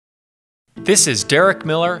This is Derek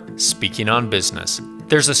Miller speaking on business.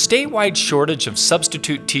 There's a statewide shortage of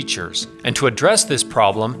substitute teachers, and to address this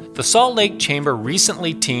problem, the Salt Lake Chamber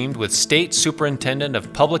recently teamed with State Superintendent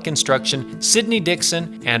of Public Instruction Sydnee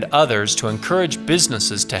Dickson and others to encourage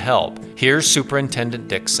businesses to help. Here's Superintendent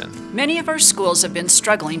Dickson. Many of our schools have been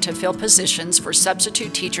struggling to fill positions for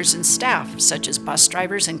substitute teachers and staff, such as bus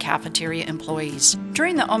drivers and cafeteria employees.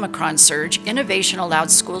 During the Omicron surge, innovation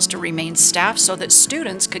allowed schools to remain staffed so that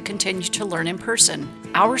students could continue to learn in person.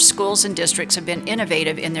 Our schools and districts have been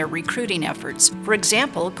innovative in their recruiting efforts. For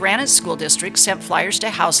example, Granite School District sent flyers to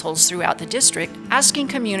households throughout the district asking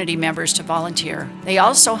community members to volunteer. They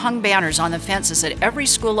also hung banners on the fences at every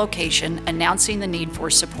school location announcing the need for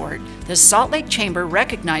support. The Salt Lake Chamber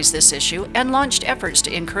recognized this issue and launched efforts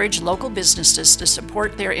to encourage local businesses to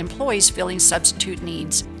support their employees filling substitute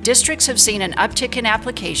needs. Districts have seen an uptick in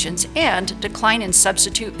applications and decline in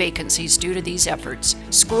substitute vacancies due to these efforts.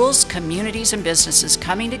 Schools, communities, and businesses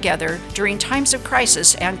coming together during times of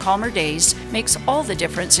crisis and calmer days makes all the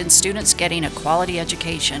difference in students getting a quality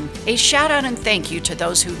education. A shout out and thank you to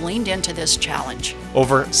those who leaned into this challenge.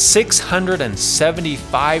 Over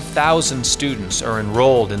 675,000 students are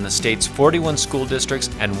enrolled in the state's 41 school districts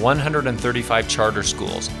and 135 charter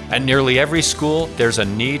schools. At nearly every school, there's a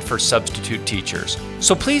need for substitute teachers.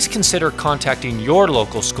 So please consider contacting your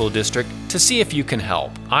local school district to see if you can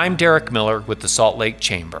help. I'm Derek Miller with the Salt Lake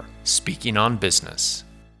Chamber, speaking on business.